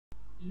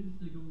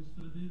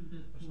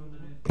utegångsförbudet på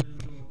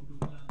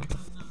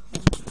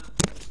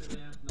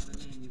beväpnade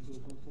människor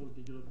från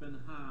folkgruppen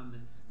Han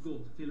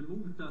gått till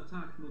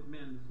motattack mot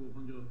människor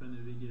från gruppen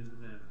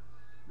uigurer.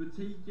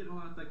 Butiker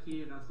har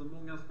attackerats och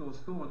många ska ha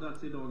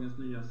skadats i dagens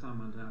nya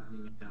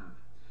sammandrabbningar.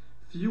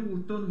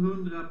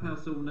 1400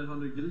 personer har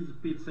nu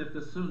gripits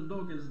efter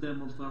söndagens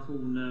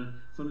demonstrationer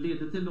som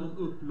ledde till de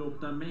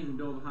upplopp där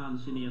mängder av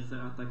han-kineser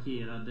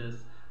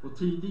attackerades. Och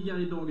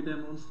tidigare idag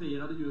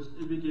demonstrerade just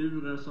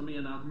uigurer som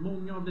menar att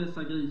många av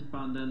dessa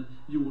gripanden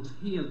gjorts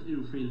helt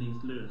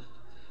urskillningslöst.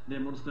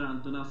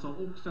 Demonstranterna sa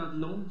också att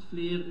långt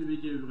fler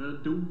uigurer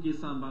dog i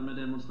samband med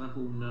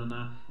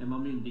demonstrationerna än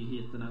vad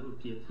myndigheterna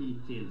uppgett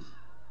hittills.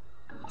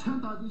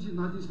 传达进去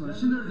拿进去了，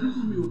现在人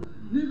都没有。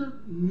那个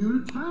女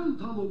人传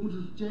他老公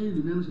是监狱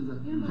里面的，现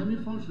在还没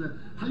放出来，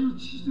还有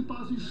7岁、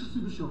8岁、10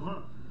岁的小孩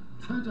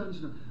传这样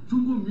去了。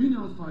中国明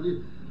了法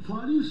律，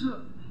法律是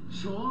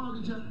小孩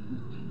跟前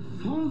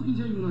房子跟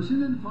前用了，现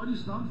在的法律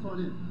是啥法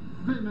律？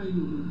外面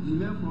有的，里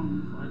面法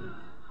律。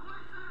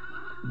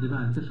Det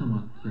verkar som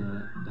att det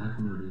här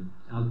kommer att bli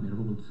allt mer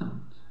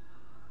våldsamt.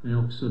 Men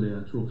också det,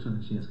 jag tror också att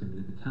den kinesiska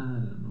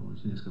militären och den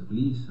kinesiska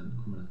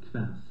polisen kommer att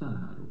kväsa det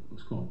här och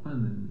skapa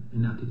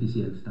en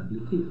artificiell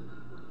stabilitet.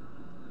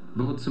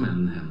 Vad som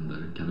än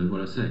händer kan vi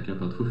vara säkra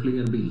på att få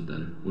fler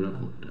bilder och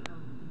rapporter.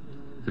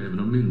 För även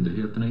om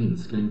myndigheterna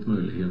inskränkt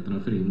möjligheterna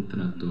för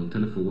internet och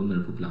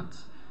telefoner på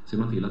plats ser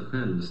man till att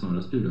själv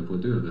snarast bjuda på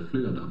ett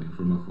överflöd av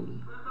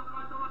information.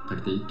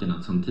 Taktiken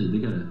att som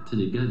tidigare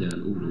tiga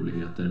ihjäl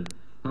oroligheter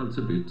har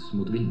alltså bytts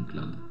mot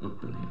vinklad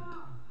öppenhet.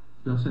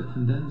 Vi har sett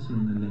tendensen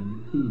under en längre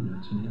tid nu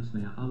att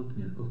kineserna är allt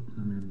mer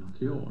öppna med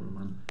material och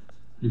man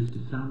lyfter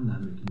fram det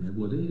här mycket mer,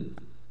 både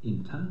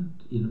internt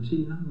inom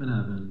Kina men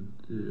även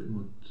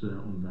mot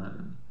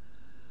omvärlden.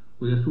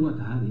 Och jag tror att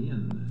det här är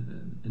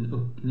en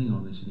öppning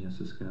av det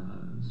kinesiska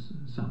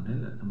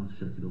samhället där man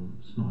försöker då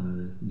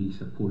snarare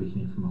visa på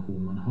vilken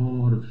information man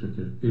har och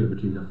försöker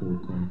övertyga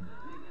folk om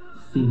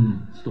sin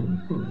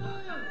ståndpunkt.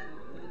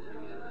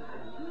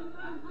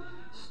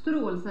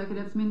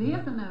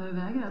 Strålsäkerhetsmyndigheten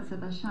överväger att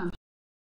sätta